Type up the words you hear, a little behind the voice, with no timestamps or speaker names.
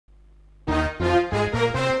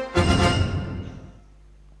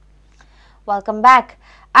Welcome back.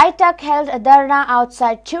 AITUC held a Dharna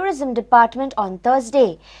outside Tourism Department on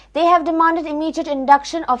Thursday. They have demanded immediate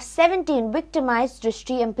induction of 17 victimized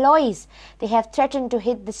Drishti employees. They have threatened to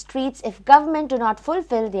hit the streets if government do not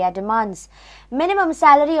fulfill their demands. Minimum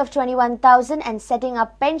salary of 21,000 and setting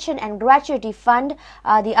up pension and gratuity fund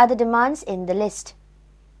are the other demands in the list.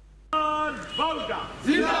 Zindabad,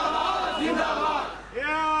 Zindabad,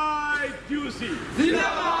 AITUC,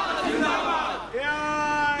 Zindabad, Zindabad,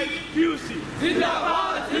 AITUC,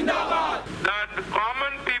 Zindabad, Zindabad. The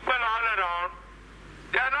common people all around,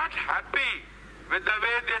 they are not happy with the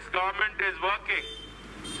way this government is working,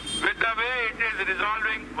 with the way it is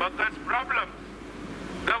resolving workers' problems.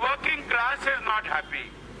 The working class is not happy.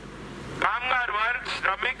 Kamgar work,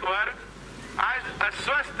 Shramik work, as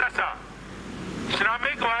अस्वस्थ असा.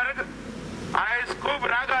 श्रमिक वर्ग आज खूप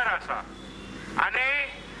रागार असा आणि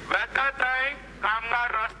वेता थंय कामगार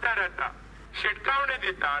रस्त्यार येता शिटकावणी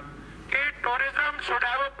दितात की tourism should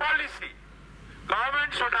have a policy,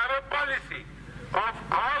 government should have a policy of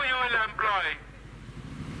how you will employ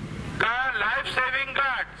the life-saving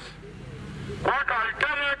guards. What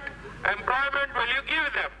alternate employment will you give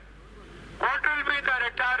them? What will be the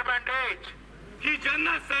retirement age? की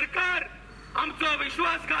ज्यांना सरकार आमचा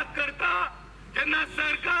विश्वासघात करता, ज्यांना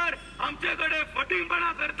सरकार आमच्याकडे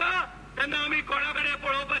फटिंगपणा करता, त्यांना आम्ही कोणाकडे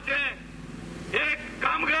पळोवपाचे? एक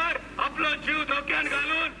कामगार आपलो जीव धोक्यात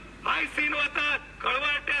घालून हाय सीन वतात,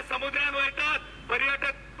 खळवळत्या समुद्रात वयतात,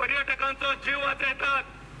 पर्यटकांचो जीव वाचयतात.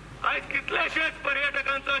 आज कितलेशेच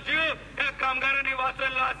पर्यटकांचो जीव या कामगारांनी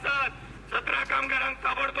वाचवला असतात. 17 कामगारांक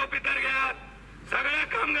ताबडतोब भितर घेयात, सगळ्या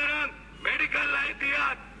कामगारांक मेडिकल लायफ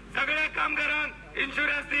दियात, सगळ्या कामगारांक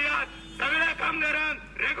इन्शुरन्स दियात, सगळ्या कामगारांक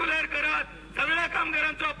रेग्युलर करात, सगळ्या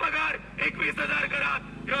कामगारांचो पगार 21,000 करात.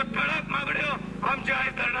 ह्यो ठळक मागण्यो आमच्या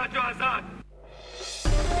आयज धरणाच्यो आसात.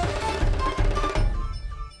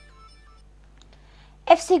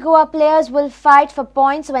 FC Goa players will fight for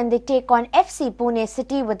points when they take on FC Pune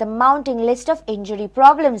City with a mounting list of injury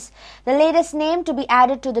problems. The latest name to be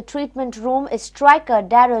added to the treatment room is striker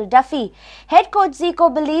Daryl Duffy. Head coach Zico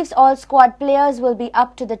believes all squad players will be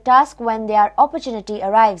up to the task when their opportunity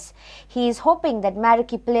arrives. He is hoping that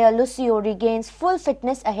Maracay player Lucio regains full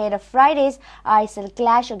fitness ahead of Friday's ISL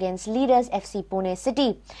clash against leaders FC Pune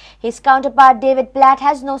City. His counterpart David Platt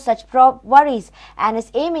has no such worries and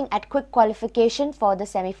is aiming at quick qualification for the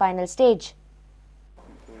semi-final stage.